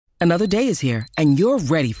Another day is here, and you're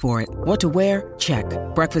ready for it. What to wear? Check.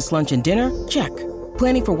 Breakfast, lunch, and dinner? Check.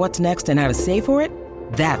 Planning for what's next and how to save for it?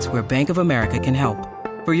 That's where Bank of America can help.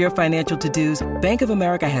 For your financial to-dos, Bank of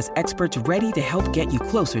America has experts ready to help get you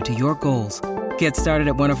closer to your goals. Get started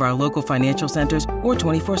at one of our local financial centers or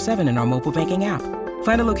 24/7 in our mobile banking app.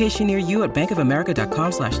 Find a location near you at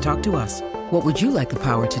bankofamerica.com/talktous. What would you like the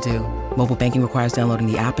power to do? Mobile banking requires downloading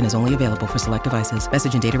the app and is only available for select devices.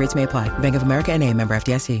 Message and data rates may apply. Bank of America N.A., member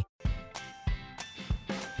FDIC.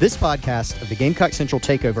 This podcast of the Gamecock Central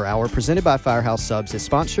Takeover Hour presented by Firehouse Subs is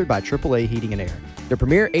sponsored by AAA Heating and Air. The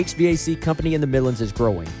premier HVAC company in the Midlands is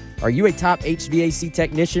growing. Are you a top HVAC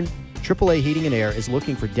technician? AAA Heating and Air is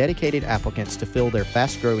looking for dedicated applicants to fill their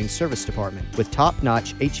fast-growing service department with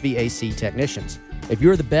top-notch HVAC technicians. If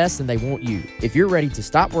you're the best, then they want you. If you're ready to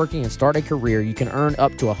stop working and start a career, you can earn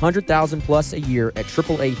up to $100,000 plus a year at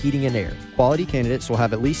AAA Heating and Air. Quality candidates will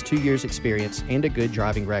have at least 2 years experience and a good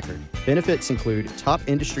driving record. Benefits include top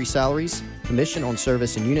industry salaries, commission on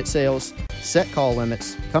service and unit sales, set call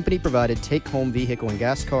limits, company-provided take-home vehicle and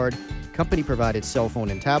gas card, company-provided cell phone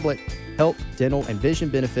and tablet, health, dental, and vision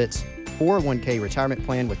benefits, 401k retirement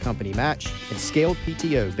plan with company match, and scaled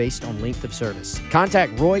PTO based on length of service.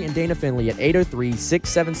 Contact Roy and Dana Finley at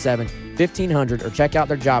 803-677-1500 or check out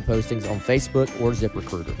their job postings on Facebook or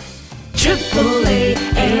ZipRecruiter. AAA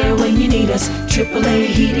Air when you need us. AAA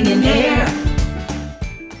Heating and Air.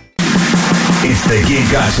 It's the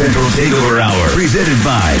Gamecock Central Takeover Hour, presented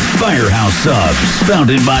by Firehouse Subs,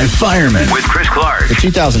 founded by firemen. With Chris Clark. The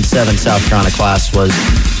 2007 South Carolina class was,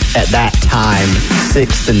 at that time,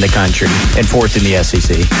 6th in the country and 4th in the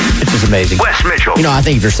SEC. It's just amazing. Wes Mitchell. You know, I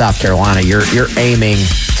think if you're South Carolina, you're aiming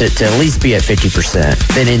to at least be at 50%.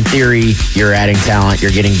 Then in theory, you're adding talent,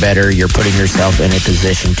 you're getting better, you're putting yourself in a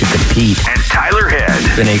position to compete. And Tyler Head.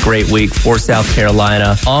 It's been a great week for South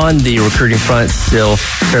Carolina. On the recruiting front, still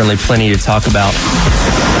certainly plenty to talk about.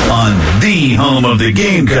 On the home of the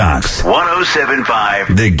Gamecocks,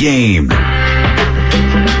 107.5 The Game.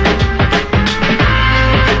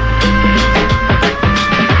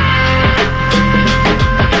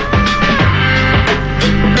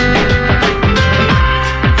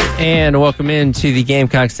 And welcome into the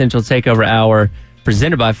Gamecock Central Takeover Hour,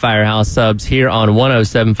 presented by Firehouse Subs here on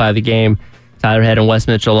 107.5 The Game. Tyler Head and Wes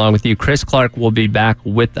Mitchell along with you. Chris Clark will be back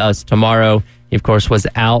with us tomorrow. He, of course, was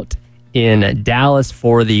out in Dallas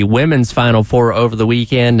for the women's Final Four over the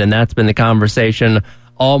weekend, and that's been the conversation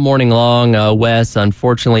all morning long. Wes,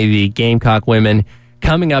 unfortunately, the Gamecock women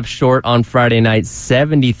coming up short on Friday night,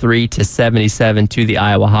 73-77 to the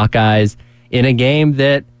Iowa Hawkeyes in a game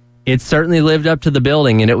that it certainly lived up to the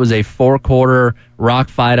building, and it was a 4-quarter rock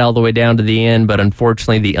fight all the way down to the end, but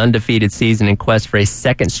unfortunately the undefeated season in quest for a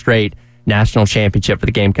second straight national championship for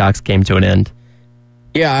the Gamecocks came to an end.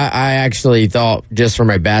 Yeah, I actually thought, just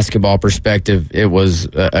from a basketball perspective, it was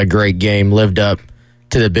a great game, lived up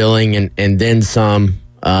to the billing and then some.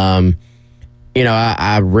 I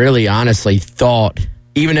really honestly thought,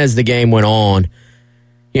 even as the game went on,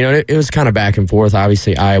 it was kind of back and forth.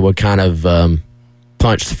 Obviously, Iowa kind of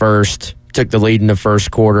punched first, took the lead in the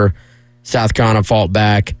first quarter. South Carolina fought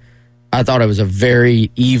back. I thought it was a very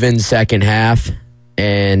even second half.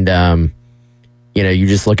 And, you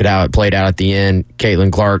just look at how it played out at the end.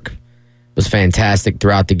 Caitlin Clark was fantastic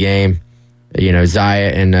throughout the game. Zaya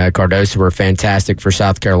and Cardoso were fantastic for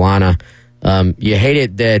South Carolina. You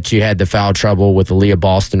hated that you had the foul trouble with Aaliyah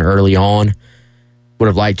Boston early on. Would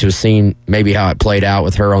have liked to have seen maybe how it played out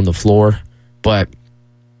with her on the floor. But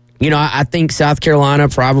I think South Carolina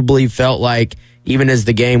probably felt like, even as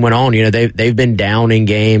the game went on, they've been down in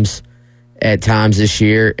games at times this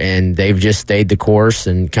year, and they've just stayed the course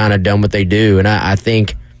and kind of done what they do. And I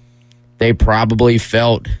think they probably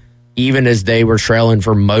felt, even as they were trailing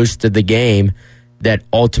for most of the game, that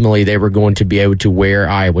ultimately they were going to be able to wear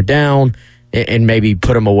Iowa down and maybe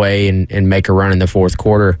put them away and make a run in the fourth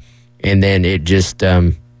quarter. And then it just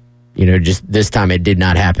this time it did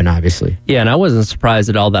not happen, obviously. Yeah, and I wasn't surprised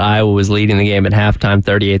at all that Iowa was leading the game at halftime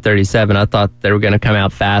 38-37. I thought they were going to come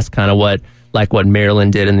out fast, kind of what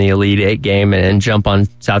Maryland did in the Elite Eight game, and jump on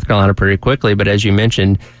South Carolina pretty quickly. But as you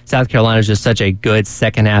mentioned, South Carolina is just such a good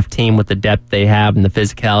second-half team with the depth they have and the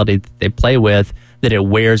physicality that they play with, that it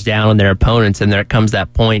wears down on their opponents, and there comes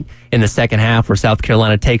that point in the second half where South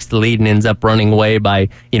Carolina takes the lead and ends up running away by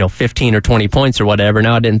 15 or 20 points or whatever.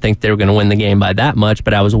 Now, I didn't think they were going to win the game by that much,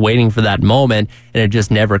 but I was waiting for that moment, and it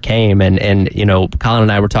just never came. And Colin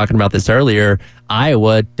and I were talking about this earlier.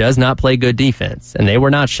 Iowa does not play good defense, and they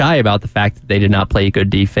were not shy about the fact that they did not play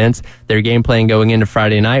good defense. Their game plan going into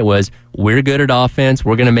Friday night was, we're good at offense,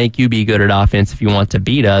 we're going to make you be good at offense if you want to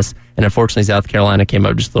beat us, and unfortunately South Carolina came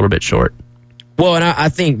up just a little bit short. Well, and I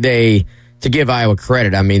think to give Iowa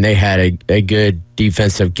credit, I mean, they had a good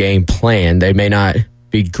defensive game plan. They may not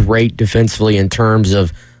be great defensively in terms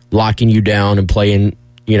of locking you down and playing,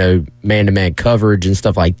 man-to-man coverage and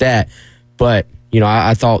stuff like that. But,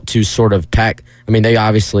 I thought to sort of pack, I mean, they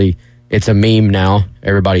obviously, it's a meme now.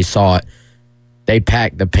 Everybody saw it. They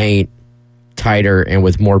packed the paint tighter and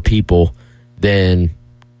with more people than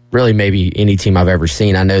really maybe any team I've ever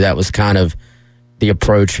seen. I know that was kind of the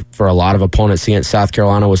approach for a lot of opponents against South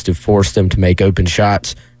Carolina, was to force them to make open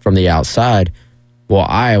shots from the outside. Well,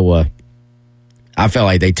 Iowa, I felt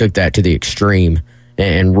like they took that to the extreme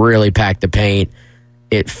and really packed the paint.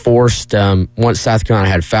 It forced, once South Carolina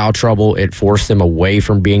had foul trouble, it forced them away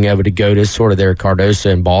from being able to go to sort of their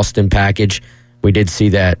Cardoso and Boston package. We did see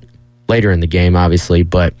that later in the game, obviously,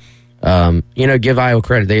 but, give Iowa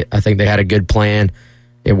credit. I think they had a good plan.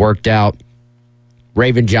 It worked out.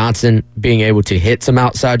 Raven Johnson being able to hit some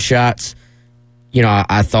outside shots,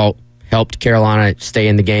 I thought helped Carolina stay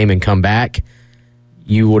in the game and come back.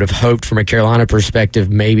 You would have hoped from a Carolina perspective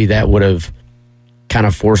maybe that would have kind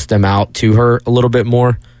of forced them out to her a little bit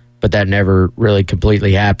more, but that never really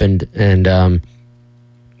completely happened. And,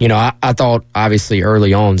 I thought obviously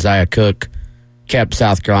early on Zia Cook kept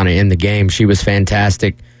South Carolina in the game. She was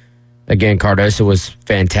fantastic. Again, Cardoso was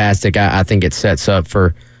fantastic. I think it sets up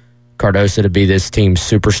for Cardoso to be this team's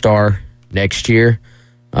superstar next year.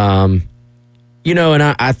 And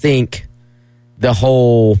I think the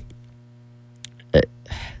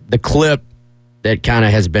clip that kind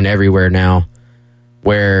of has been everywhere now,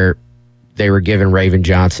 where they were giving Raven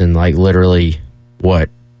Johnson like literally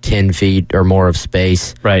 10 feet or more of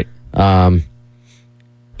space. Right. I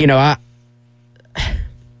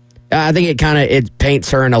think it paints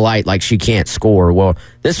her in a light like she can't score. Well,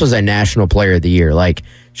 this was a National Player of the Year. Like,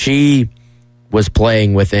 she was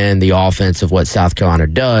playing within the offense of what South Carolina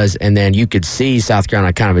does, and then you could see South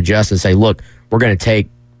Carolina kind of adjust and say, "Look, we're going to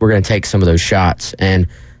take some of those shots." And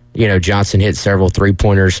Johnson hit several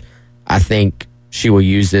 3-pointers. I think she will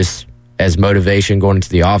use this as motivation going into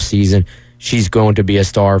the offseason. She's going to be a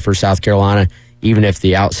star for South Carolina, even if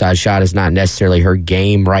the outside shot is not necessarily her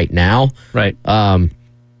game right now. Right.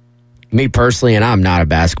 Me personally, and I'm not a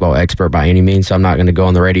basketball expert by any means, so I'm not going to go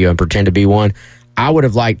on the radio and pretend to be one. I would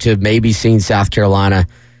have liked to have maybe seen South Carolina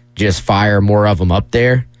just fire more of them up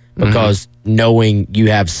there, because knowing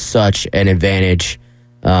you have such an advantage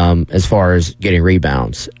as far as getting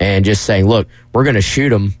rebounds, and just saying, look, we're going to shoot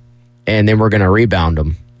them and then we're going to rebound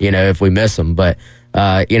them, if we miss them. But,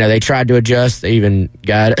 they tried to adjust. They even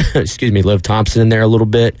got, Liv Thompson in there a little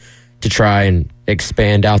bit to try and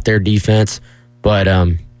expand out their defense. But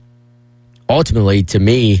ultimately, to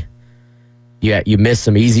me, you missed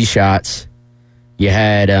some easy shots. You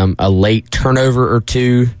had a late turnover or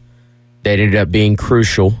two that ended up being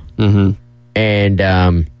crucial,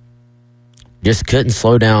 and just couldn't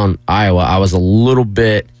slow down Iowa. I was a little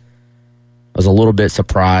bit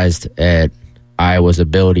surprised at Iowa's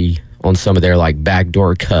ability on some of their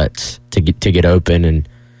backdoor cuts to get open, and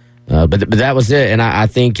but that was it. And I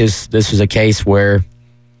think this was a case where,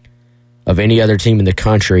 of any other team in the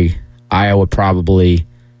country, Iowa probably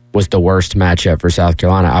was the worst matchup for South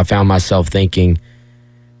Carolina. I found myself thinking,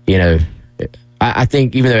 I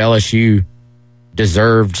think even though LSU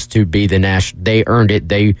deserved to be the national, they earned it.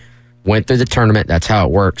 They went through the tournament. That's how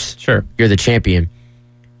it works. Sure. You're the champion.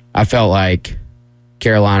 I felt like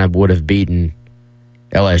Carolina would have beaten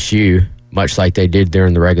LSU, much like they did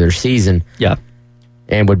during the regular season. Yeah.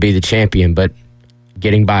 And would be the champion. But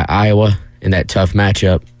getting by Iowa in that tough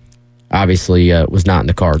matchup obviously was not in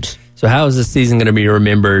the cards. So how is this season going to be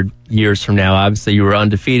remembered years from now? Obviously, you were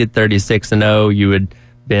undefeated, 36-0. You had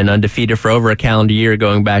been undefeated for over a calendar year,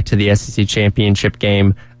 going back to the SEC championship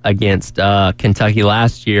game against Kentucky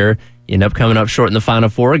last year. You end up coming up short in the Final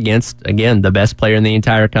Four against, again, the best player in the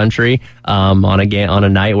entire country on a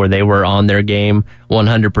night where they were on their game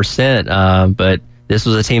 100%. But this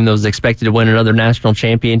was a team that was expected to win another national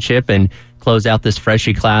championship and close out this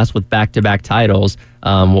freshie class with back-to-back titles.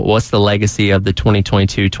 What's the legacy of the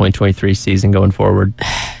 2022-2023 season going forward?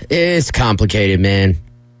 It's complicated, man.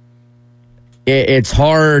 It's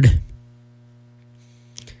hard.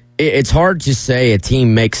 It's hard to say a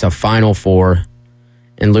team makes a Final Four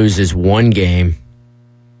and loses one game,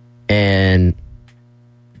 and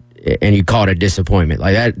you call it a disappointment.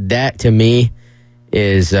 Like that to me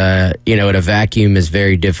is, in a vacuum, is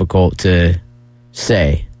very difficult to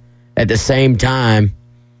say. At the same time,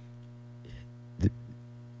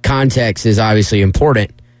 context is obviously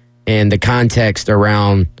important, and the context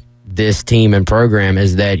around this team and program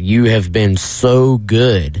is that you have been so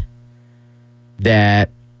good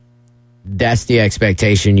that that's the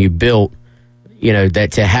expectation you built that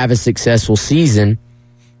to have a successful season,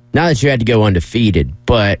 not that you had to go undefeated,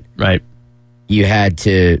 but right, you had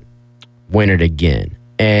to win it again.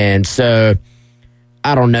 And so,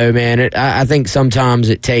 I don't know, man. I think sometimes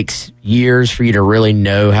it takes years for you to really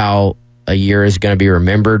know how a year is going to be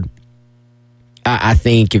remembered. I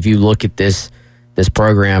think if you look at this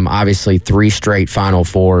program, obviously 3 straight Final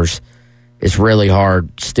Fours, it's really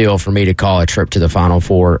hard still for me to call a trip to the Final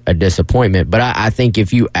Four a disappointment. But I think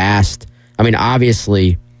if you asked,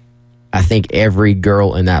 obviously, I think every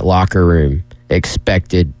girl in that locker room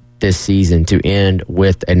expected this season to end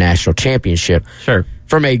with a national championship. Sure.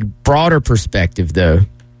 From a broader perspective, though,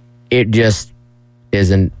 it just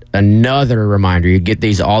is another reminder. You get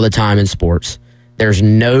these all the time in sports. There's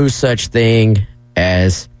no such thing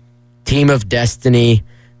as team of destiny.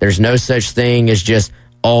 There's no such thing as just,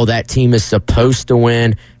 that team is supposed to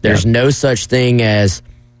win. There's no such thing as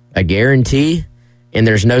a guarantee, and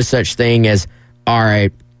there's no such thing as, all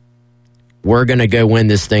right, we're going to go win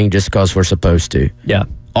this thing just because we're supposed to. Yeah.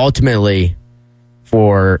 Ultimately,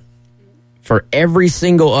 for every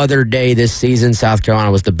single other day this season, South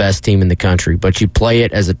Carolina was the best team in the country. But you play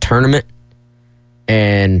it as a tournament,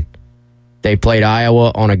 and they played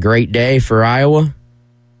Iowa on a great day for Iowa,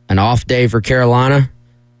 an off day for Carolina,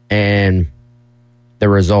 and the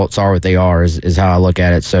results are what they are is how I look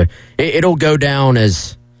at it. So it'll go down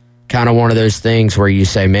as kind of one of those things where you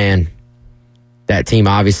say, man, that team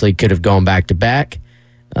obviously could have gone back-to-back.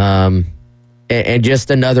 And just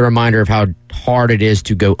another reminder of how hard it is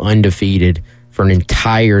to go undefeated for an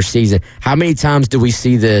entire season. How many times do we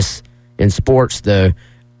see this in sports, though?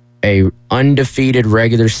 A undefeated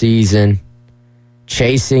regular season,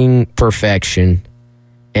 chasing perfection,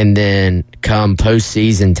 and then come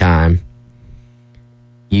postseason time,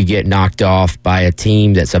 you get knocked off by a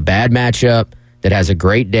team that's a bad matchup, that has a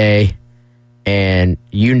great day, and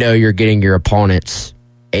you're getting your opponent's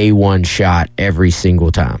A1 shot every single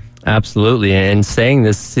time. Absolutely. And saying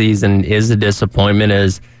this season is a disappointment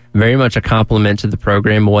is very much a compliment to the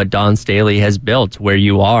program of what Don Staley has built, where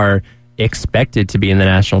you are expected to be in the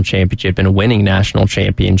national championship and winning national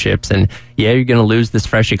championships. And you're going to lose this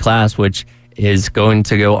freshie class, which is going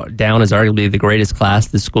to go down as arguably the greatest class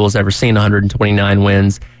the school's ever seen, 129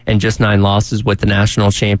 wins and just 9 losses with the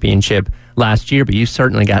national championship last year. But you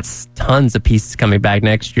certainly got tons of pieces coming back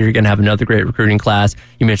next year. You're going to have another great recruiting class.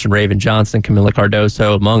 You mentioned Raven Johnson, Camila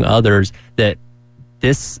Cardoso, among others, that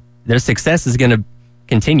their success is going to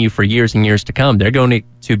continue for years and years to come. They're going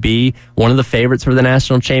to be one of the favorites for the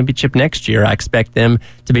national championship next year. I expect them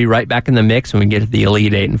to be right back in the mix when we get to the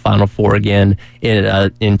Elite Eight and Final Four again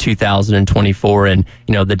in 2024. And,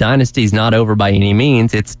 the dynasty's not over by any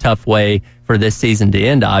means. It's a tough way for this season to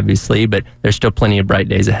end, obviously, but there's still plenty of bright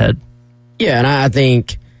days ahead. Yeah, and I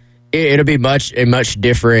think it'll be a much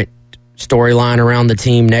different storyline around the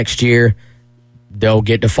team next year. They'll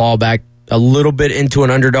get to fall back a little bit into an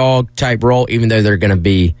underdog type role, even though they're going to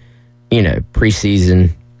be,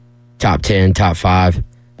 preseason top 10, top 5.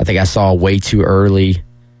 I think I saw way too early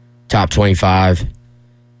top 25. I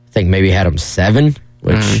think maybe had them 7,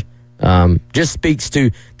 which just speaks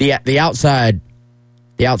to the outside.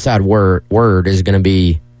 The outside word is going to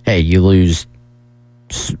be, hey, you lose,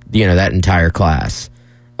 that entire class,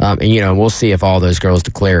 and we'll see if all those girls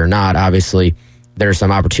declare or not. Obviously, there are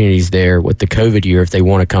some opportunities there with the COVID year if they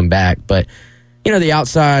want to come back. But, the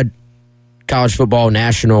outside college football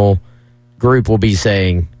national group will be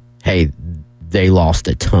saying, hey, they lost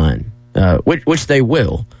a ton, which they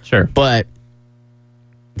will. Sure. But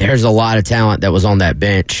there's a lot of talent that was on that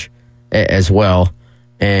bench as well.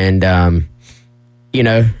 And,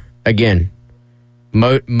 again,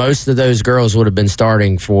 most of those girls would have been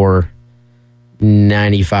starting for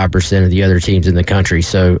 95% of the other teams in the country.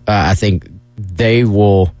 So I think they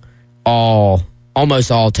will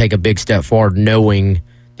almost all take a big step forward, knowing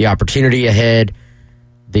the opportunity ahead,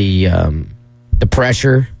 the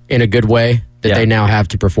pressure in a good way that they now have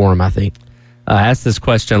to perform, I think. I asked this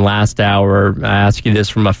question last hour. I ask you this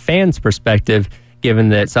from a fan's perspective, given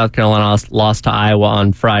that South Carolina lost to Iowa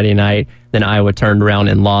on Friday night, then Iowa turned around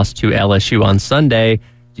and lost to LSU on Sunday.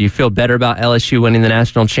 Do you feel better about LSU winning the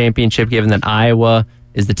national championship, given that Iowa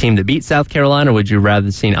is the team that beat South Carolina, or would you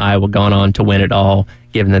rather seen Iowa gone on to win it all,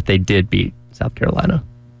 given that they did beat South Carolina?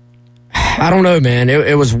 I don't know, man.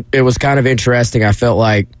 It was kind of interesting. I felt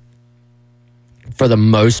like, for the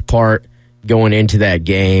most part, going into that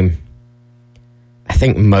game, I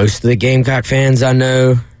think most of the Gamecock fans I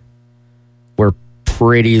know were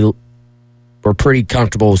pretty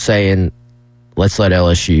comfortable saying, let's let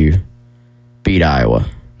LSU beat Iowa.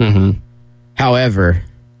 Mm-hmm. However,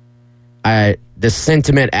 the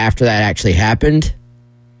sentiment after that actually happened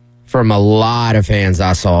from a lot of fans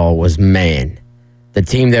I saw was, man, the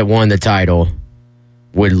team that won the title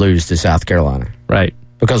would lose to South Carolina. Right.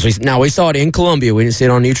 Because we saw it in Columbia. We didn't see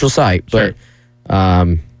it on neutral site. Sure. But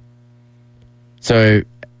so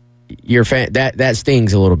your fan that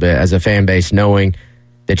stings a little bit as a fan base, knowing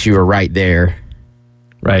that you were right there.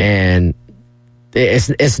 Right. And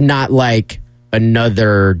it's not like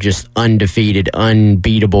another just undefeated,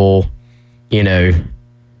 unbeatable,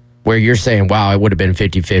 where you're saying, wow, it would have been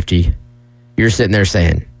 50-50. You're sitting there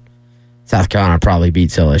saying, South Carolina probably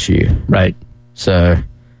beats LSU. Right. So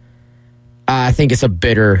I think it's a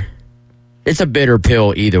bitter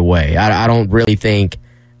pill either way. I don't really think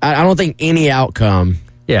I don't think any outcome.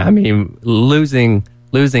 Yeah, I mean, losing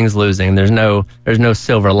is losing. There's no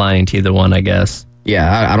silver lining to either one, I guess.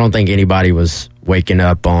 Yeah, I don't think anybody was waking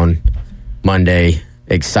up on Monday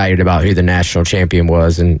excited about who the national champion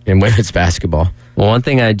was in women's basketball. Well, one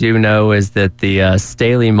thing I do know is that the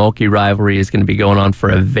Staley-Mulkey rivalry is going to be going on for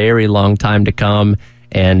a very long time to come.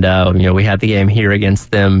 And, we had the game here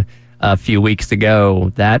against them a few weeks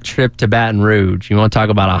ago. That trip to Baton Rouge, you want to talk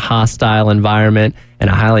about a hostile environment and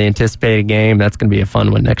a highly anticipated game, that's going to be a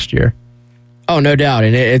fun one next year. Oh, no doubt.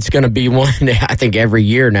 And it's going to be one, I think, every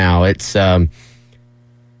year now. It's kind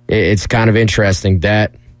of interesting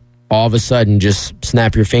that all of a sudden just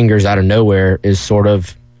snap your fingers out of nowhere is sort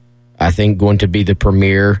of, I think, going to be the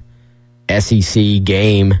premier SEC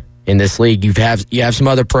game in this league. You have some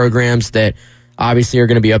other programs that obviously are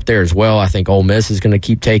going to be up there as well. I think Ole Miss is going to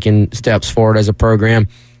keep taking steps forward as a program.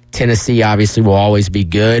 Tennessee obviously will always be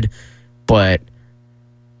good, but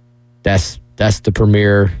that's the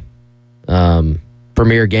premier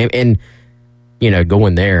game. And,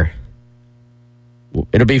 going there,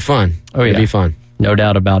 it'll be fun. Oh, yeah. It'll be fun. No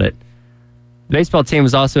doubt about it. The baseball team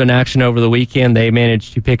was also in action over the weekend. They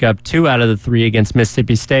managed to pick up 2 out of the 3 against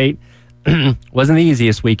Mississippi State. Wasn't the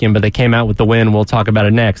easiest weekend, but they came out with the win. We'll talk about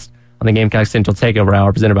it next on the Gamecock Central Takeover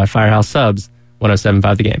Hour, presented by Firehouse Subs,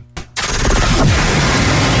 107.5 The Game.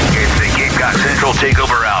 It's the Gamecock Central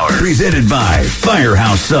Takeover Hour, presented by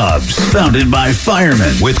Firehouse Subs, founded by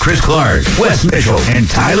firemen, with Chris Clark, Wes Mitchell, and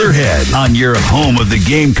Tyler Head on your home of the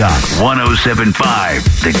Gamecocks,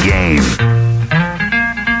 107.5 The Game.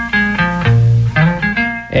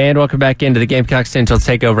 And welcome back into the Gamecock Central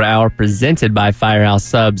Takeover Hour, presented by Firehouse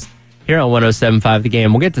Subs here on 107.5 The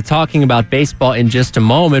Game. We'll get to talking about baseball in just a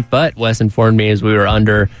moment, but Wes informed me as we were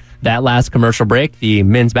under that last commercial break, the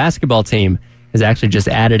men's basketball team has actually just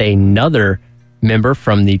added another member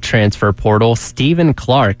from the transfer portal. Stephen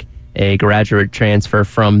Clark, a graduate transfer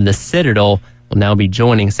from the Citadel, will now be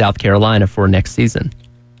joining South Carolina for next season.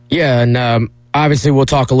 Yeah, and obviously, we'll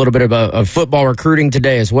talk a little bit about football recruiting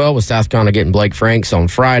today as well, with South Carolina getting Blake Franks on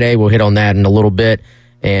Friday. We'll hit on that in a little bit,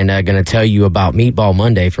 and going to tell you about Meatball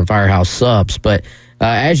Monday from Firehouse Subs. But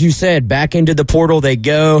as you said, back into the portal they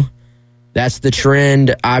go. That's the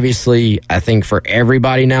trend, obviously, I think, for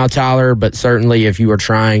everybody now, Tyler, but certainly if you are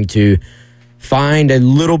trying to find a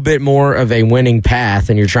little bit more of a winning path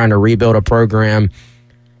and you're trying to rebuild a program,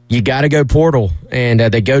 you got to go portal. And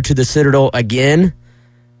they go to the Citadel again.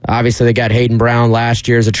 Obviously, they got Hayden Brown last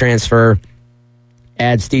year as a transfer.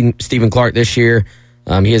 Add Stephen Clark this year.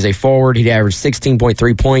 He is a forward. He averaged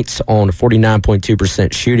 16.3 points on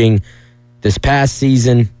 49.2% shooting this past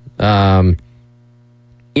season.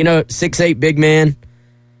 6'8", big man.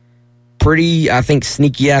 Pretty, I think,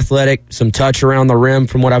 sneaky athletic. Some touch around the rim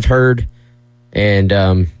from what I've heard. And,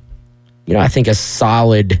 I think a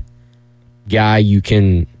solid guy you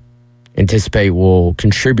can anticipate will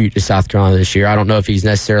contribute to South Carolina this year. I don't know if he's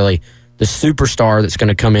necessarily the superstar that's going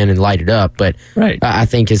to come in and light it up, but right. I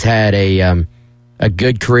think has had a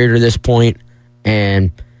good career to this point.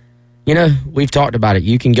 And, we've talked about it.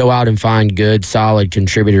 You can go out and find good, solid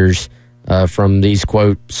contributors from these,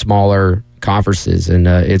 quote, smaller conferences. And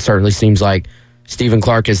it certainly seems like Stephen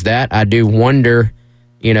Clark is that. I do wonder,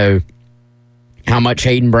 how much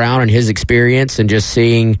Hayden Brown and his experience and just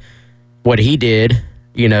seeing what he did,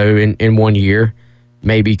 in 1 year,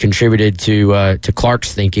 maybe contributed to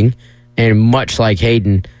Clark's thinking. And much like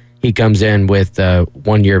Hayden, he comes in with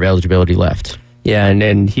 1 year of eligibility left. Yeah,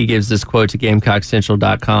 and he gives this quote to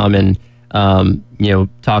GamecockCentral.com and,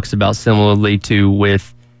 talks about similar to what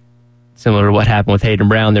happened with Hayden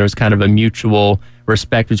Brown. There was kind of a mutual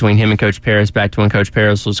respect between him and Coach Paris back to when Coach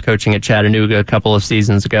Paris was coaching at Chattanooga a couple of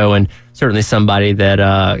seasons ago, and certainly somebody that,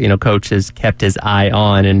 Coach has kept his eye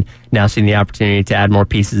on, and now seeing the opportunity to add more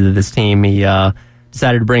pieces of this team, he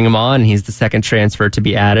decided to bring him on. He's the second transfer to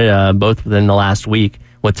be added, both within the last week,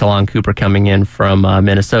 with Talon Cooper coming in from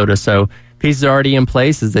Minnesota. So pieces are already in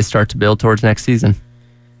place as they start to build towards next season.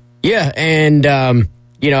 Yeah, and,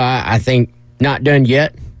 I think not done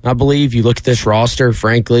yet. I believe. You look at this roster,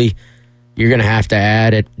 frankly, you're going to have to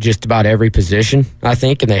add at just about every position, I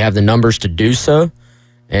think, and they have the numbers to do so.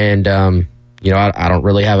 And, I don't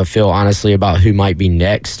really have a feel, honestly, about who might be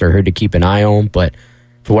next or who to keep an eye on. But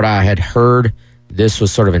for what I had heard, this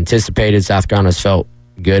was sort of anticipated. South Carolina's felt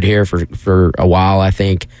good here for a while, I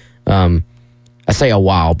think. I say a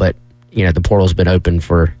while, but, the portal's been open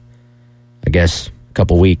for, I guess, a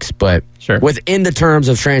couple weeks. But sure. Within the terms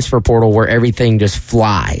of transfer portal where everything just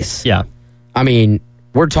flies. Yeah. I mean,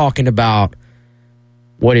 we're talking about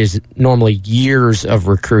what is normally years of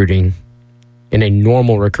recruiting in a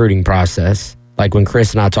normal recruiting process. Like when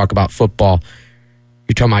Chris and I talk about football,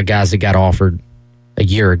 you're talking about guys that got offered a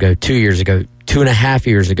year ago, 2 years ago, 2.5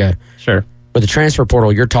 years ago. Sure. With the transfer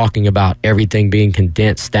portal, you're talking about everything being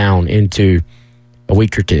condensed down into a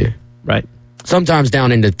week or two. Right. Sometimes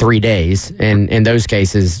down into 3 days. And in those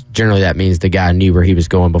cases, generally that means the guy knew where he was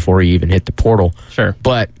going before he even hit the portal. Sure.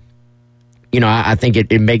 But, I think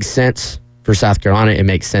it makes sense for South Carolina. It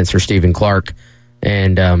makes sense for Stephen Clark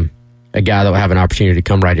and a guy that will have an opportunity to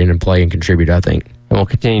come right in and play and contribute, I think. And we'll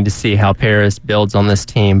continue to see how Paris builds on this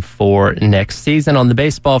team for next season. On the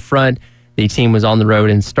baseball front, the team was on the road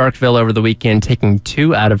in Starkville over the weekend, taking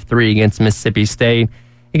 2 out of 3 against Mississippi State.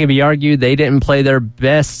 It can be argued they didn't play their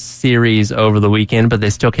best series over the weekend, but they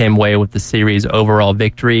still came away with the series overall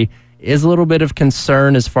victory. Is a little bit of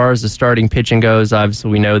concern as far as the starting pitching goes. Obviously,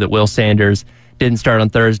 we know that Will Sanders didn't start on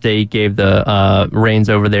Thursday. He gave the reins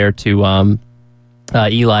over there to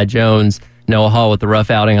Eli Jones. Noah Hall with the rough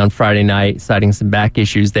outing on Friday night, citing some back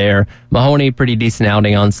issues there. Mahoney, pretty decent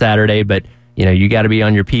outing on Saturday, but you got to be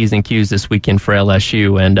on your P's and Q's this weekend for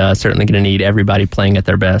LSU, and certainly going to need everybody playing at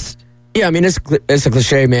their best. Yeah, I mean, it's a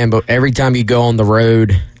cliche, man, but every time you go on the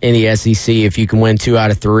road in the SEC, if you can win 2 out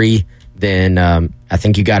of 3, then I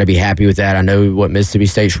think you got to be happy with that. I know what Mississippi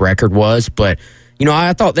State's record was, but,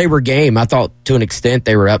 I thought they were game. I thought to an extent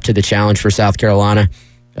they were up to the challenge for South Carolina.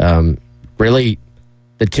 Really,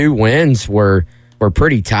 the 2 wins were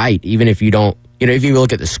pretty tight, even if you don't, if you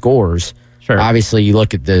look at the scores. Sure. Obviously, you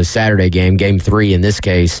look at the Saturday game 3 in this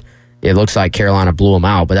case, it looks like Carolina blew them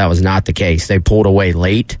out, but that was not the case. They pulled away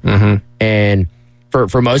late. Mm-hmm. And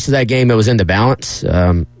for most of that game, it was in the balance.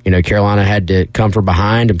 Carolina had to come from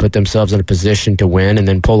behind and put themselves in a position to win and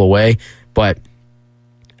then pull away. But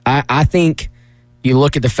I think you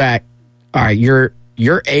look at the fact, all right, your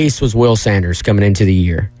ace was Will Sanders coming into the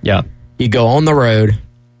year. Yeah. You go on the road.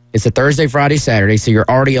 It's a Thursday, Friday, Saturday, so you're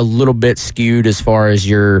already a little bit skewed as far as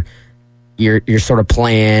your sort of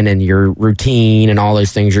plan and your routine and all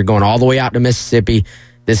those things. You're going all the way out to Mississippi.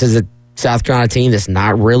 This is a South Carolina team that's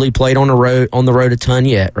not really played on the road a ton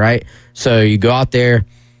yet, right? So you go out there,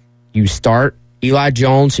 you start Eli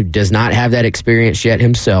Jones, who does not have that experience yet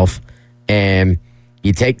himself, and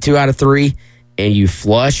you take 2 out of 3, and you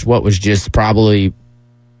flush what was just probably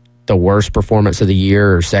the worst performance of the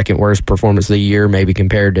year or second worst performance of the year, maybe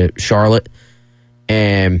compared to Charlotte,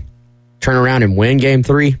 and turn around and win game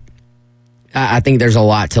 3. I think there's a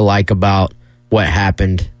lot to like about what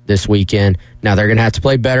happened this weekend. Now, they're going to have to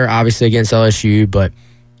play better, obviously, against LSU, but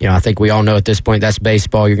I think we all know at this point that's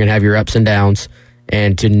baseball. You're going to have your ups and downs,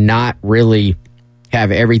 and to not really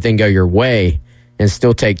have everything go your way and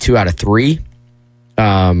still take 2 out of 3,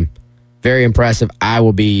 very impressive. I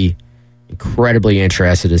will be incredibly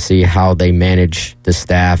interested to see how they manage the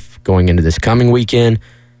staff going into this coming weekend.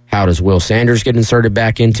 How does Will Sanders get inserted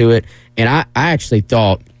back into it? And I actually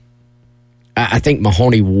thought, I think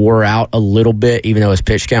Mahoney wore out a little bit, even though his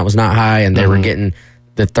pitch count was not high, and they were getting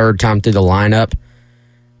the third time through the lineup.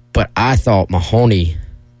 But I thought Mahoney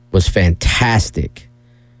was fantastic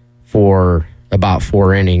for about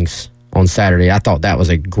 4 innings on Saturday. I thought that was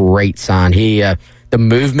a great sign. The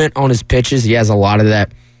movement on his pitches, he has a lot of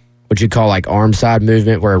that, what you call like arm side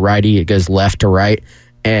movement, where a righty, it goes left to right.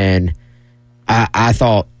 And I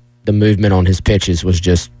thought the movement on his pitches was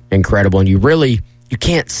just incredible. And you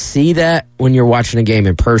can't see that when you're watching a game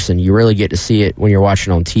in person. You really get to see it when you're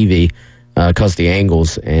watching on TV because of the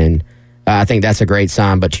angles. And I think that's a great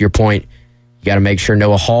sign. But to your point, you got to make sure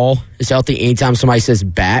Noah Hall is healthy. Anytime somebody says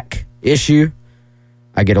back issue,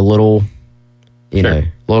 I get a little,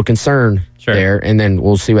 little concern there. And then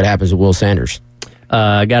we'll see what happens with Will Sanders.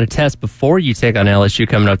 Got a test before you take on LSU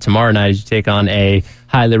coming up tomorrow night as you take on a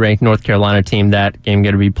highly ranked North Carolina team. That game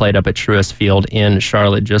going to be played up at Truist Field in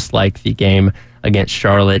Charlotte, just like the game against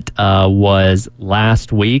Charlotte was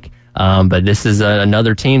last week. But this is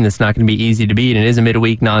another team that's not going to be easy to beat. It is a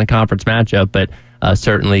midweek non-conference matchup, but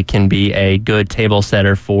certainly can be a good table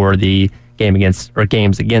setter for the games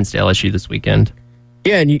against LSU this weekend.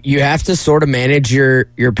 Yeah, and you have to sort of manage your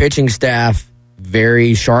pitching staff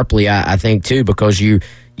very sharply, I think, too, because you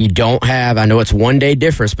you don't have, I know it's 1 day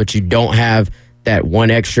difference, but you don't have that one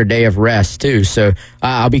extra day of rest too. So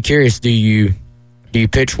I'll be curious, do you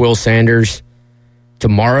pitch Will Sanders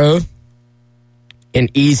tomorrow and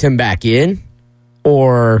ease him back in?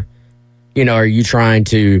 Or, are you trying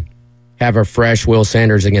to have a fresh Will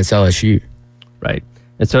Sanders against LSU? Right.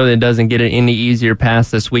 And so it doesn't get it any easier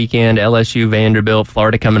past this weekend. LSU, Vanderbilt,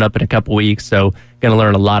 Florida coming up in a couple weeks. So going to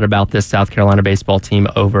learn a lot about this South Carolina baseball team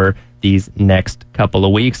over these next couple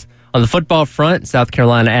of weeks. On the football front, South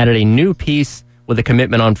Carolina added a new piece with a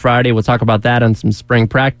commitment on Friday. We'll talk about that on some spring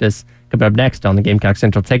practice coming up next on the Gamecock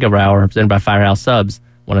Central Takeover Hour, presented by Firehouse Subs,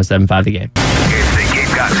 107.5 The Game. It's the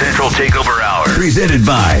Gamecock Central Takeover Hour. Presented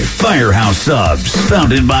by Firehouse Subs.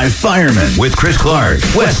 Founded by firemen with Chris Clark,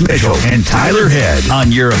 Wes Mitchell, and Tyler Head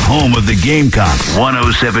on your home of the Gamecocks.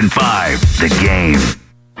 107.5 The Game.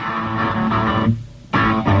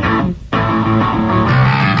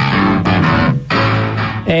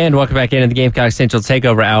 And welcome back into the Gamecock Central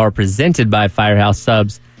Takeover Hour, presented by Firehouse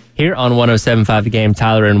Subs. Here on 107.5 The Game,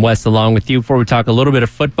 Tyler and Wes along with you. Before we talk a little bit of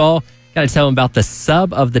football, got to tell them about the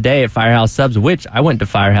sub of the day at Firehouse Subs, which I went to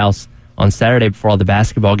Firehouse on Saturday before all the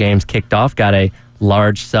basketball games kicked off. Got a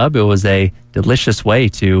large sub. It was a delicious way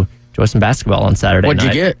to enjoy some basketball on Saturday night.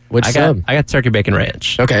 What'd you get? Which sub? I got turkey bacon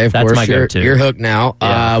ranch. Okay, of That's course. my go-to. You're hooked now.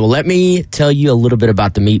 Yeah. Well, let me tell you a little bit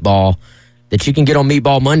about the meatball that you can get on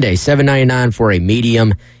Meatball Monday. $7.99 for a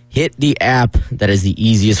medium. Hit the app. That is the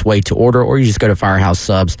easiest way to order, or you just go to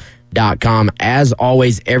firehousesubs.com. As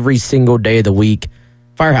always, every single day of the week,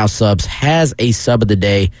 Firehouse Subs has a sub of the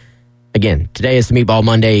day. Again, today is the Meatball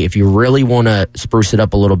Monday. If you really want to spruce it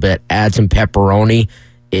up a little bit, add some pepperoni.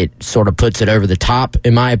 It sort of puts it over the top,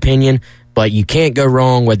 in my opinion. But you can't go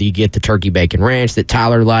wrong whether you get the turkey bacon ranch that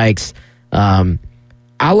Tyler likes.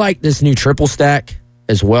 I like this new triple stack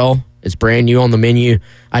as well. It's brand new on the menu.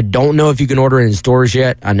 I don't know if you can order it in stores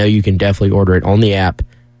yet. I know you can definitely order it on the app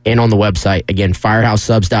and on the website. Again,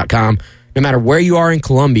 firehousesubs.com. No matter where you are in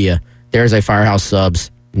Columbia, there's a Firehouse Subs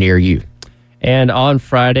near you. And on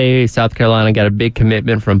Friday, South Carolina got a big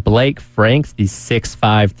commitment from Blake Franks, the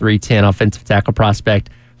 6'5", 310 offensive tackle prospect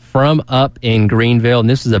from up in Greenville. And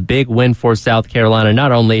this was a big win for South Carolina,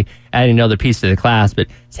 not only adding another piece to the class, but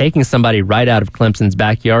taking somebody right out of Clemson's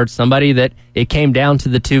backyard, somebody that it came down to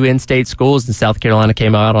the two in-state schools, and South Carolina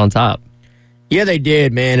came out on top. Yeah, they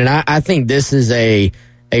did, man. And I think this is a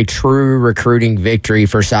true recruiting victory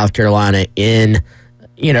for South Carolina in,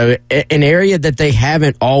 an area that they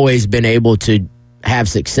haven't always been able to have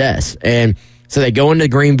success. And so they go into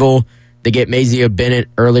Greenville, they get Mazio Bennett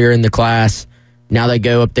earlier in the class. Now they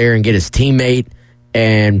go up there and get his teammate.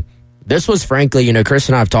 And this was, frankly, Chris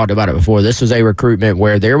and I have talked about it before. This was a recruitment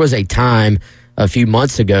where there was a time a few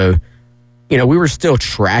months ago, we were still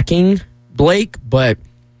tracking Blake, but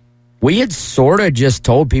we had sort of just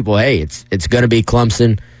told people, hey, it's going to be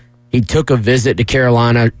Clemson. He took a visit to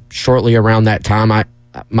Carolina shortly around that time.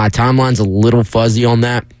 My timeline's a little fuzzy on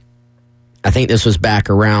that. I think this was back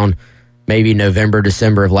around maybe November,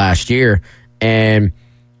 December of last year. And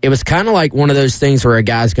it was kind of like one of those things where a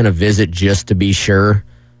guy's going to visit just to be sure,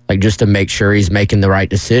 like just to make sure he's making the right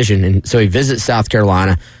decision. And so he visits South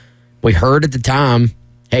Carolina. We heard at the time,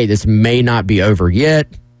 hey, this may not be over yet,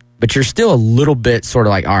 but you're still a little bit sort of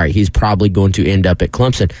like, all right, he's probably going to end up at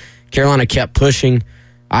Clemson. Carolina kept pushing.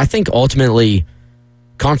 I think ultimately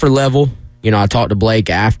comfort level, I talked to Blake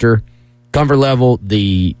after, comfort level,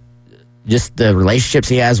 just the relationships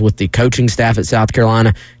he has with the coaching staff at South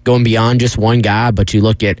Carolina, going beyond just one guy. But you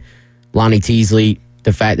look at Lonnie Teasley,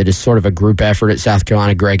 the fact that it's sort of a group effort at South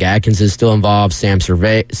Carolina. Greg Atkins is still involved, Sam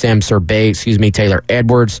Sorbet, Taylor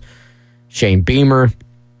Edwards, Shane Beamer.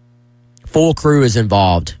 Full crew is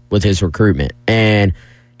involved with his recruitment. And,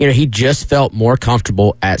 he just felt more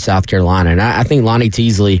comfortable at South Carolina. And I think Lonnie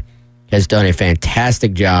Teasley has done a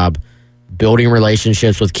fantastic job building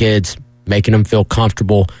relationships with kids, making them feel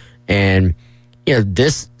comfortable. And,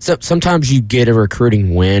 sometimes you get a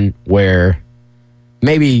recruiting win where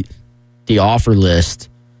maybe the offer list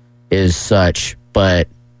is such, but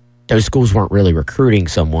those schools weren't really recruiting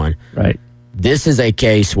someone. Right. This is a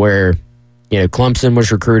case where, Clemson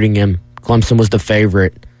was recruiting him. Clemson was the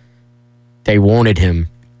favorite. They wanted him.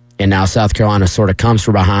 And now South Carolina sort of comes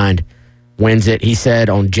from behind, wins it. He said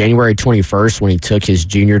on January 21st, when he took his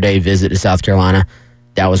junior day visit to South Carolina,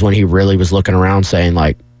 that was when he really was looking around saying,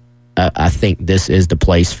 like, I think this is the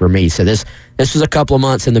place for me. So this was a couple of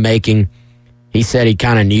months in the making. He said he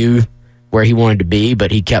kind of knew where he wanted to be,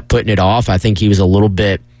 but he kept putting it off. I think he was a little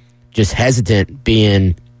bit just hesitant,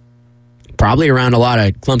 being probably around a lot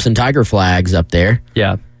of Clemson Tiger flags up there.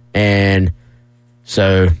 Yeah. And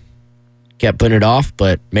so kept putting it off,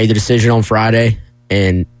 but made the decision on Friday.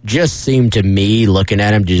 and just seemed to me, looking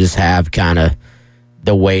at him, to just have kind of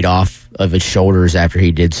the weight off of his shoulders after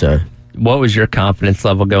he did so. What was your confidence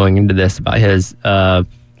level going into this about his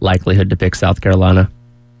likelihood to pick South Carolina?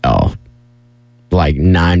 Oh, like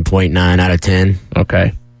 9.9 out of 10.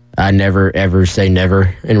 Okay. I never, ever say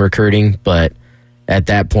never in recruiting, but at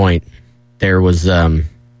that point, there was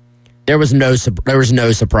no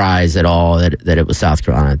surprise at all that it was South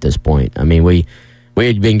Carolina at this point. I mean, we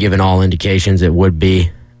had been given all indications it would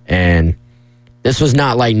be, and this was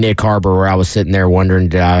not like Nick Harbor where I was sitting there wondering,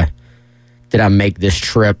 did I make this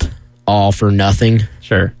trip all for nothing?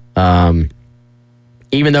 Sure.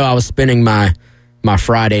 Even though I was spending my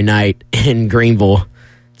Friday night in Greenville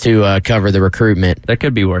to cover the recruitment. There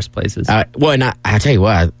could be worse places. And I tell you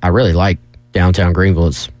what, I really like downtown Greenville.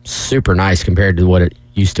 It's super nice compared to what it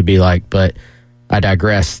used to be like, but I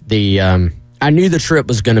digress. I knew the trip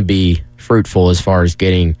was going to be fruitful as far as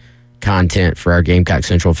getting content for our Gamecock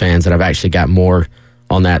Central fans, and I've actually got more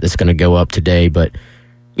on that's going to go up today. But,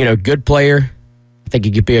 good player. I think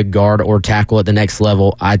he could be a guard or tackle at the next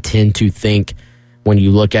level. I tend to think when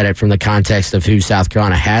you look at it from the context of who South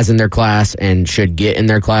Carolina has in their class and should get in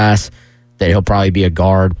their class, that he'll probably be a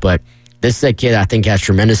guard. But this is a kid I think has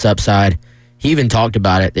tremendous upside. He even talked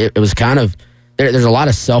about it. It was kind of, there's a lot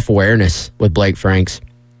of self-awareness with Blake Franks.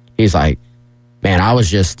 He's like, man, I was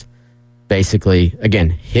just basically,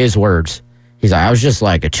 again, his words, he's like, I was just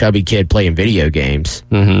like a chubby kid playing video games.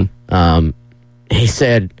 Mm-hmm. He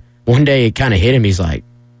said one day it kind of hit him. He's like,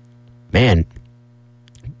 man,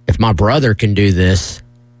 if my brother can do this,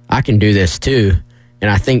 I can do this too.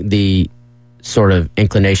 And I think the sort of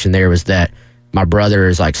inclination there was that my brother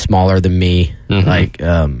is like smaller than me. Mm-hmm. Like,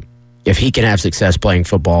 if he can have success playing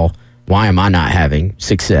football, why am I not having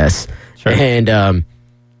success? Sure. And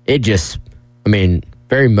it just,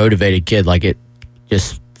 very motivated kid. Like, it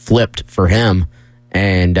just flipped for him.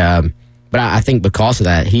 And but I think because of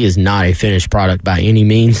that, he is not a finished product by any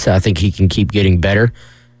means. I think he can keep getting better.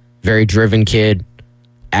 Very driven kid,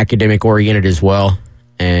 academic oriented as well.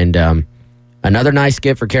 And another nice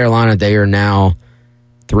get for Carolina. They are now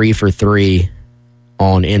 3 for 3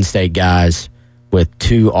 on in-state guys with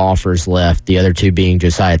 2 offers left. The other 2 being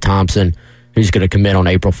Josiah Thompson, who's going to commit on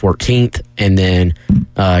April 14th, and then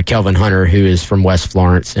Kelvin Hunter, who is from West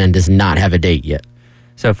Florence and does not have a date yet.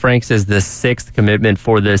 So Franks is the 6th commitment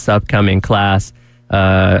for this upcoming class,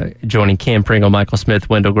 joining Cam Pringle, Michael Smith,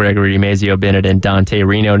 Wendell Gregory, Mazio Bennett, and Dante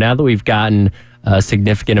Reno. Now that we've gotten a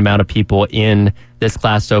significant amount of people in this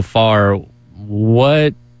class so far,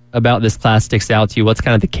 what about this class sticks out to you? What's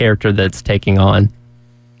kind of the character that's taking on?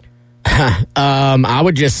 I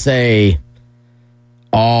would just say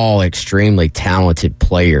all extremely talented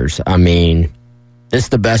players. This is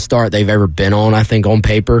the best start they've ever been on, I think, on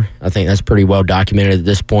paper. I think that's pretty well documented at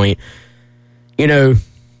this point.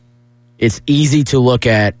 It's easy to look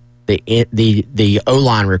at the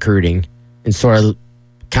O-line recruiting and sort of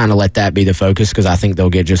kind of let that be the focus, because I think they'll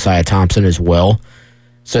get Josiah Thompson as well.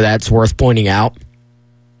 So that's worth pointing out.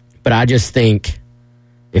 But I just think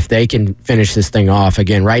if they can finish this thing off,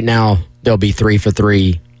 again, right now they'll be 3 for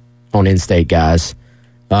 3 on in-state guys.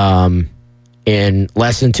 In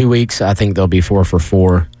less than 2 weeks, I think they'll be 4 for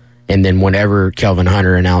 4. And then whenever Kelvin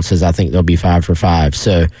Hunter announces, I think they'll be 5 for 5.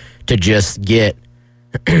 So to just get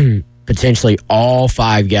potentially all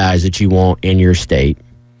 5 guys that you want in your state,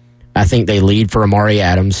 I think they lead for Amari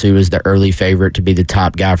Adams, who is the early favorite to be the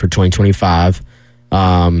top guy for 2025.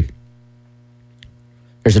 There's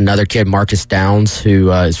another kid, Marcus Downs,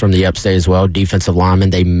 who is from the upstate as well, defensive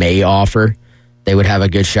lineman. They may offer. They would have a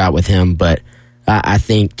good shot with him. But I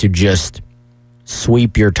think to just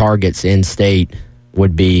sweep your targets in state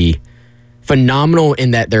would be phenomenal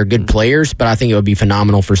in that they're good players, but I think it would be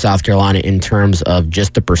phenomenal for South Carolina in terms of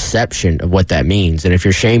just the perception of what that means. And if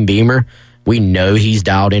you're Shane Beamer, we know he's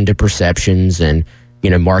dialed into perceptions and,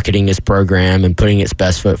 marketing his program and putting its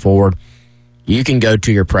best foot forward. You can go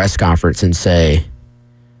to your press conference and say,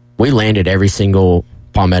 we landed every single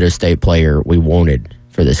Palmetto State player we wanted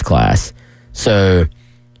for this class. So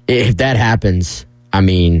if that happens,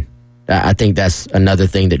 I think that's another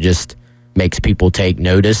thing that just makes people take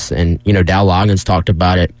notice. And, Dow Loggins talked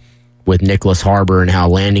about it with Nicholas Harbor and how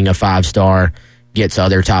landing a 5-star gets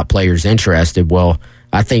other top players interested. Well,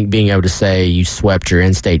 I think being able to say you swept your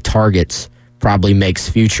in-state targets probably makes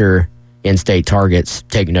future in-state targets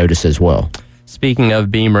take notice as well. Speaking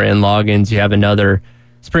of Beamer and Loggins, you have another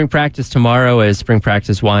spring practice tomorrow as spring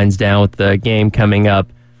practice winds down with the game coming up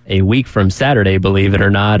a week from Saturday, believe it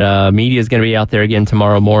or not. Media is going to be out there again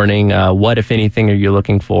tomorrow morning. What, if anything, are you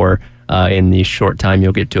looking for in the short time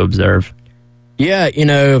you'll get to observe? Yeah,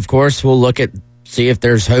 of course, we'll look at see if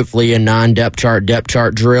there's hopefully a non-depth chart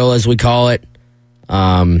drill, as we call it.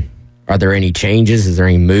 Are there any changes? Is there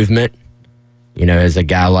any movement? Is a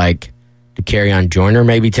guy like DeCarrion Joyner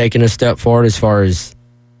maybe taking a step forward as far as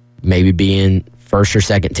maybe being first or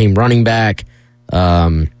second team running back?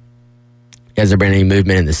 Has there been any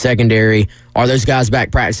movement in the secondary? Are those guys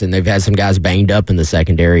back practicing? They've had some guys banged up in the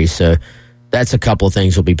secondary, so that's a couple of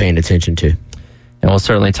things we'll be paying attention to. And we'll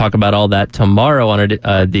certainly talk about all that tomorrow on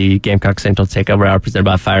the Gamecock Central Takeover Hour presented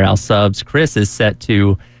by Firehouse Subs. Chris is set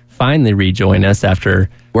to finally rejoin us after...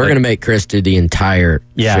 We're going to make Chris do the entire show.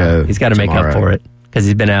 Yeah, he's got to make up for it because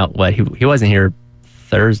he's been out, he wasn't here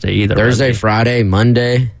Thursday either. Thursday, Friday,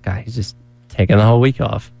 Monday. God, he's just taking the whole week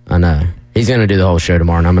off. I know. He's going to do the whole show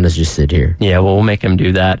tomorrow, and I'm going to just sit here. Yeah, well, we'll make him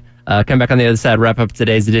do that. Come back on the other side, wrap up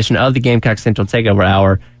today's edition of the Gamecock Central Takeover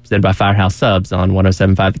Hour presented by Firehouse Subs on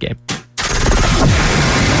 107.5 The Game.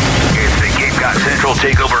 It's the Gamecock Central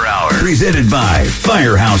Takeover Hour. Presented by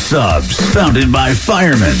Firehouse Subs. Founded by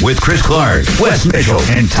firemen with Chris Clark, Wes Mitchell,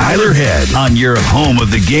 and Tyler Head on your home of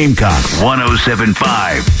the Gamecocks.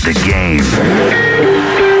 107.5 The Game.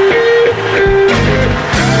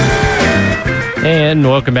 And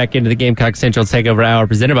welcome back into the Gamecock Central Takeover Hour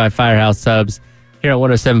presented by Firehouse Subs. Here at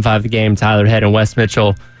 107.5 The Game, Tyler Head and Wes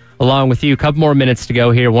Mitchell along with you. A couple more minutes to go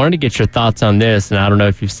here. Wanted to get your thoughts on this, and I don't know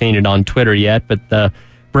if you've seen it on Twitter yet, but the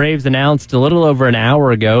Braves announced a little over an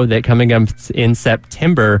hour ago that coming up in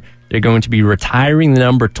September, they're going to be retiring the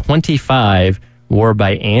number 25, wore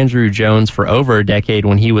by Andrew Jones for over a decade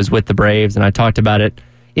when he was with the Braves. And I talked about it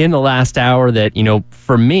in the last hour that,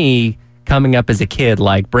 for me, coming up as a kid,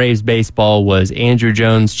 like Braves baseball was Andrew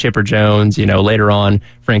Jones, Chipper Jones, later on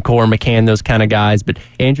Frank Core, McCann, those kind of guys. But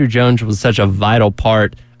Andrew Jones was such a vital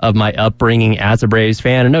part of my upbringing as a Braves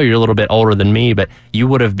fan. I know you're a little bit older than me, but you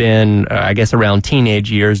would have been, I guess, around teenage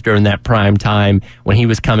years during that prime time when he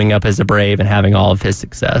was coming up as a Brave and having all of his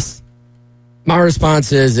success. My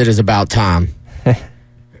response is it is about time.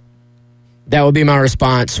 That would be my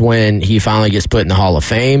response when he finally gets put in the Hall of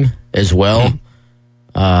Fame as well.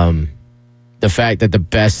 The fact that the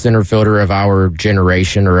best center fielder of our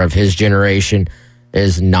generation or of his generation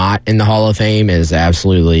is not in the Hall of Fame is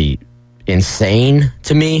absolutely insane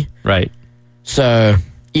to me. Right. So,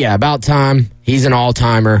 yeah, about time. He's an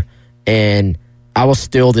all-timer, and I will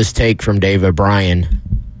steal this take from Dave O'Brien.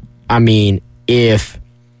 I mean,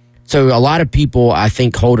 so a lot of people, I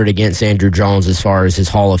think, hold it against Andrew Jones as far as his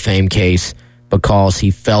Hall of Fame case because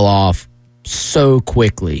he fell off so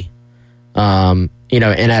quickly, and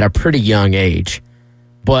at a pretty young age.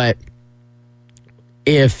 But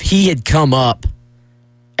if he had come up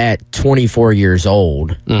at 24 years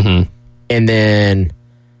old and then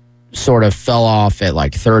sort of fell off at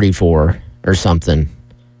like 34 or something,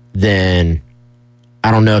 then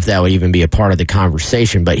I don't know if that would even be a part of the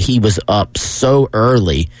conversation. But he was up so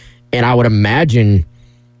early, and I would imagine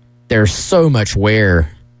there's so much wear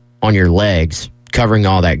on your legs covering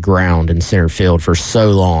all that ground in center field for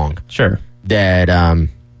so long. Sure. That,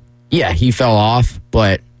 he fell off,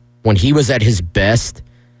 but when he was at his best,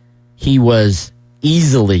 he was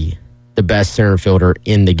easily the best center fielder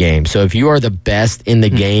in the game. So if you are the best in the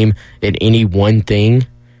game at any one thing,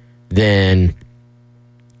 then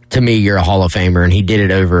to me, you're a Hall of Famer, and he did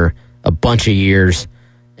it over a bunch of years,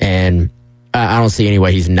 and I don't see any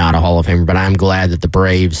way he's not a Hall of Famer, but I'm glad that the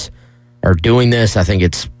Braves are doing this. I think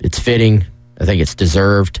it's fitting. I think it's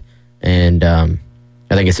deserved, and I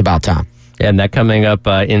think it's about time. And that coming up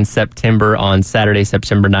in September on Saturday,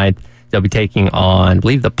 September 9th, they'll be taking on, I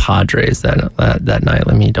believe, the Padres that night.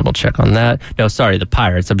 Let me double check on that. No, sorry, the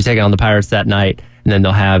Pirates. They'll be taking on the Pirates that night, and then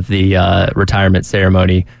they'll have the retirement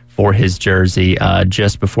ceremony for his jersey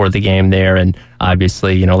just before the game there. And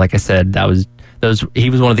obviously, like I said, he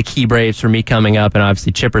was one of the key Braves for me coming up, and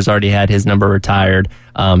obviously Chipper's already had his number retired.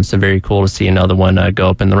 So very cool to see another one go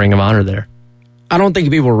up in the Ring of Honor there. I don't think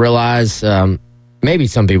people realize, maybe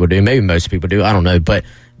some people do, maybe most people do, I don't know, but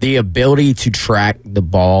the ability to track the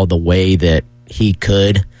ball the way that he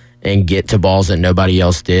could and get to balls that nobody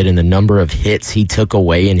else did, and the number of hits he took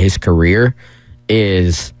away in his career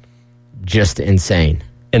is just insane.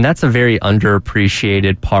 And that's a very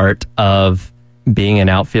underappreciated part of being an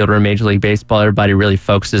outfielder in Major League Baseball. Everybody really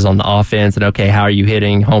focuses on the offense and, okay, how are you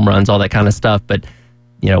hitting, home runs, all that kind of stuff. But,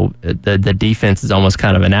 the defense is almost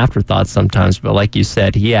kind of an afterthought sometimes. But like you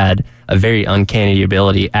said, he had a very uncanny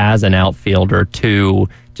ability as an outfielder to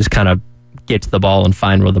just kind of get to the ball and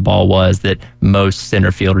find where the ball was that most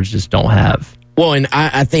center fielders just don't have. Well, and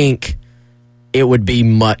I think it would be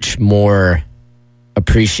much more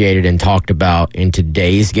appreciated and talked about in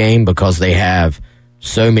today's game because they have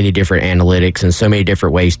so many different analytics and so many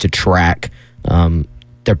different ways to track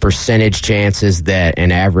the percentage chances that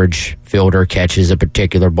an average fielder catches a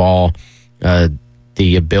particular ball,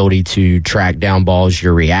 the ability to track down balls,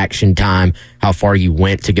 your reaction time, how far you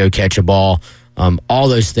went to go catch a ball, all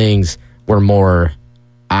those things were more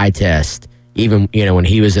eye test. Even when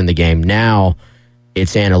he was in the game. Now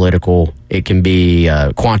it's analytical. It can be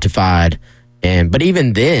quantified, but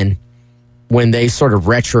even then, when they sort of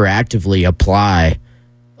retroactively apply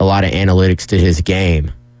a lot of analytics to his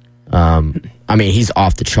game, he's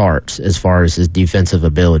off the charts as far as his defensive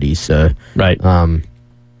ability. So, right.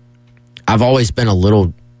 I've always been a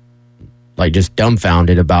little just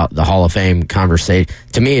dumbfounded about the Hall of Fame conversation.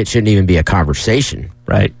 To me, it shouldn't even be a conversation.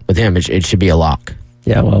 Right. With him, it should be a lock.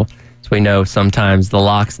 Yeah, well, as we know, sometimes the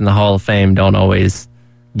locks in the Hall of Fame don't always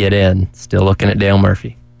get in. Still looking at Dale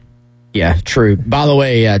Murphy. Yeah, true. By the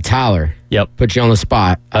way, Tyler. Yep. Put you on the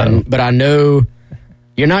spot. But I know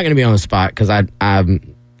you're not going to be on the spot because I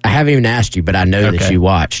haven't even asked you, but I know that you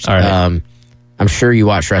watched. All right. I'm sure you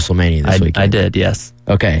watched WrestleMania this weekend. I did, yes.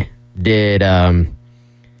 Okay. Did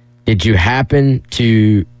you happen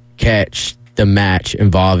to catch the match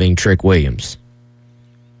involving Trick Williams?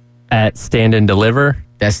 At Stand and Deliver?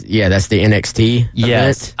 That's the NXT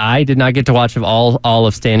Yes. event? I did not get to watch all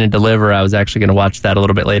of Stand and Deliver. I was actually going to watch that a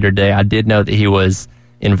little bit later today. I did know that he was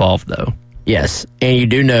involved, though. Yes. And you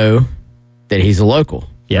do know that he's a local,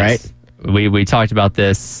 yes. right? We talked about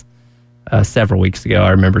this several weeks ago.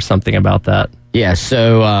 I remember something about that. Yeah,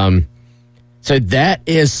 so that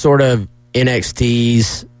is sort of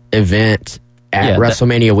NXT's event at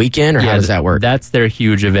WrestleMania weekend, or how does that work? That's their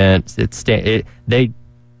huge event.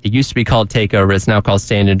 It used to be called Takeover. It's now called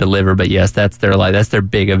Stand and Deliver. But yes, that's their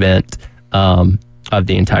big event of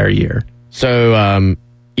the entire year. So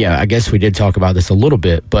I guess we did talk about this a little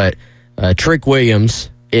bit, but Trick Williams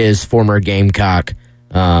is former Gamecock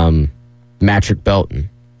Matrick Belton,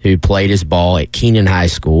 who played his ball at Keenan High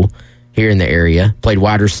School here in the area. Played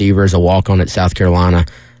wide receiver as a walk-on at South Carolina.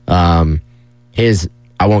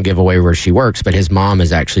 I won't give away where she works, but his mom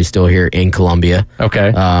is actually still here in Columbia.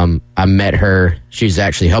 Okay. I met her. She's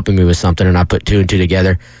actually helping me with something, and I put two and two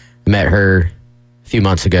together. Met her a few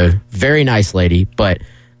months ago. Very nice lady, but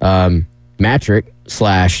Matrick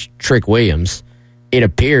 / Trick Williams, it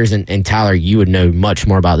appears, and Tyler, you would know much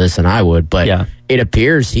more about this than I would, but it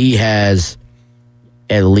appears he has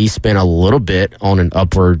at least been a little bit on an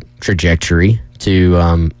upward trajectory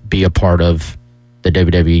to be a part of the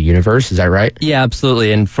WWE universe. Is that right? Yeah,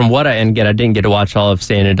 absolutely. And from what I didn't get to watch all of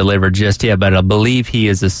Stand and Deliver just yet, but I believe he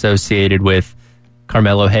is associated with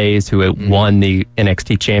Carmelo Hayes, who won the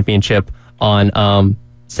NXT championship on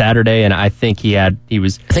Saturday, and I think he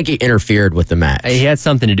interfered with the match. He had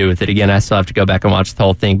something to do with it. Again, I still have to go back and watch the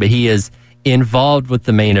whole thing, but he is involved with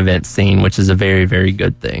the main event scene, which is a very, very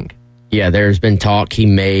good thing. Yeah, there's been talk he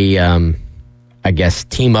may,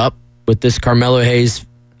 team up with this Carmelo Hayes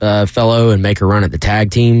fellow and make a run at the tag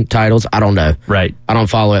team titles. I don't know. Right. I don't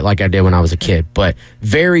follow it like I did when I was a kid, but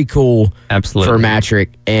very cool. Absolutely. For Matrick.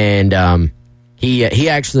 And he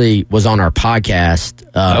actually was on our podcast.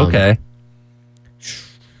 Okay.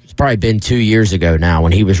 It's probably been 2 years ago now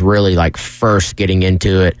when he was really first getting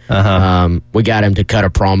into it. Uh-huh. We got him to cut a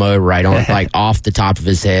promo right on off the top of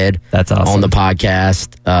his head. That's awesome. On the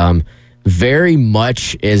podcast. Very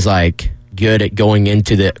much is good at going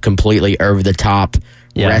into the completely over the top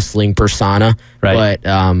wrestling persona, right.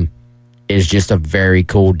 But is just a very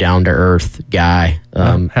cool, down to earth guy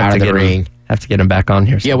out of the ring. Have to get him back on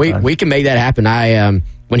here sometime. Yeah, we can make that happen. I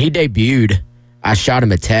when he debuted, I shot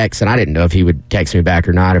him a text, and I didn't know if he would text me back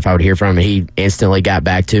or not, if I would hear from him. He instantly got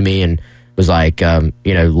back to me and was like,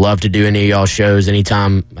 love to do any of y'all shows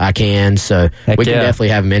anytime I can. So we can definitely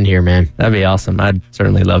have him in here, man. That'd be awesome. I'd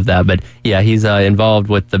certainly love that. But yeah, he's involved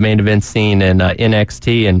with the main event scene and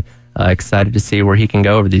NXT, and excited to see where he can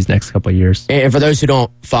go over these next couple of years. And for those who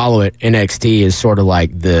don't follow it, NXT is sort of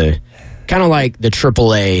like the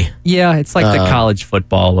AAA. Yeah, it's like the college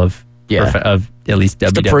football of at least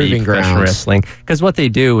WWE professional wrestling. Because what they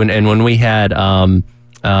do, and when we had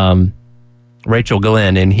Rachel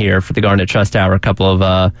Glenn in here for the Garnet Trust Hour a couple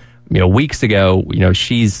of weeks ago,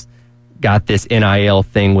 she's got this NIL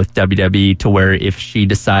thing with WWE to where if she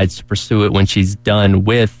decides to pursue it when she's done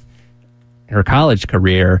with her college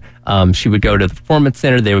career, she would go to the performance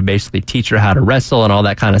center. They would basically teach her how to wrestle and all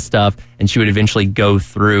that kind of stuff, and she would eventually go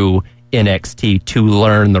through NXT to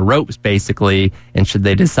learn the ropes, basically, and should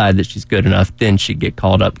they decide that she's good enough, then she'd get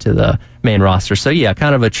called up to the main roster. So yeah,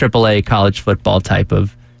 kind of a AAA college football type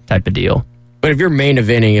of deal. But if you're main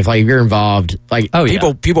eventing, if you're involved,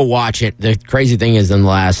 people watch it. The crazy thing is, in the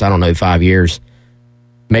last 5 years,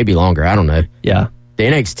 maybe longer, I don't know. Yeah, The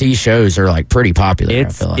NXT shows are like pretty popular. I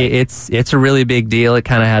feel like. It's a really big deal. It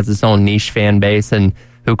kind of has its own niche fan base, and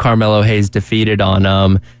who Carmelo Hayes defeated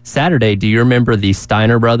on Saturday. Do you remember the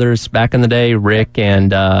Steiner brothers back in the day, Rick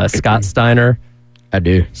and Scott Steiner? I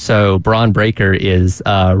do. So Braun Breaker is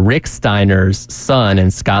Rick Steiner's son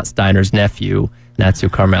and Scott Steiner's nephew. That's who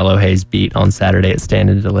Carmelo Hayes beat on Saturday at Stand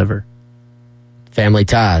and Deliver. Family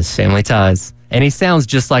ties. Family ties. And he sounds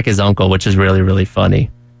just like his uncle, which is really, really funny.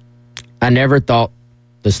 I never thought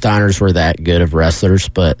the Steiners were that good of wrestlers,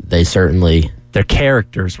 but they certainly... Their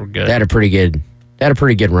characters were good. They had a pretty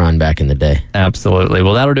good run back in the day. Absolutely.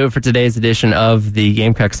 Well, that'll do it for today's edition of the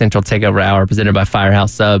Gamecock Central Takeover Hour presented by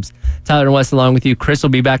Firehouse Subs. Tyler and Wes along with you. Chris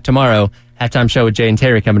will be back tomorrow. Halftime show with Jay and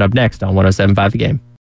Terry coming up next on 107.5 The Game.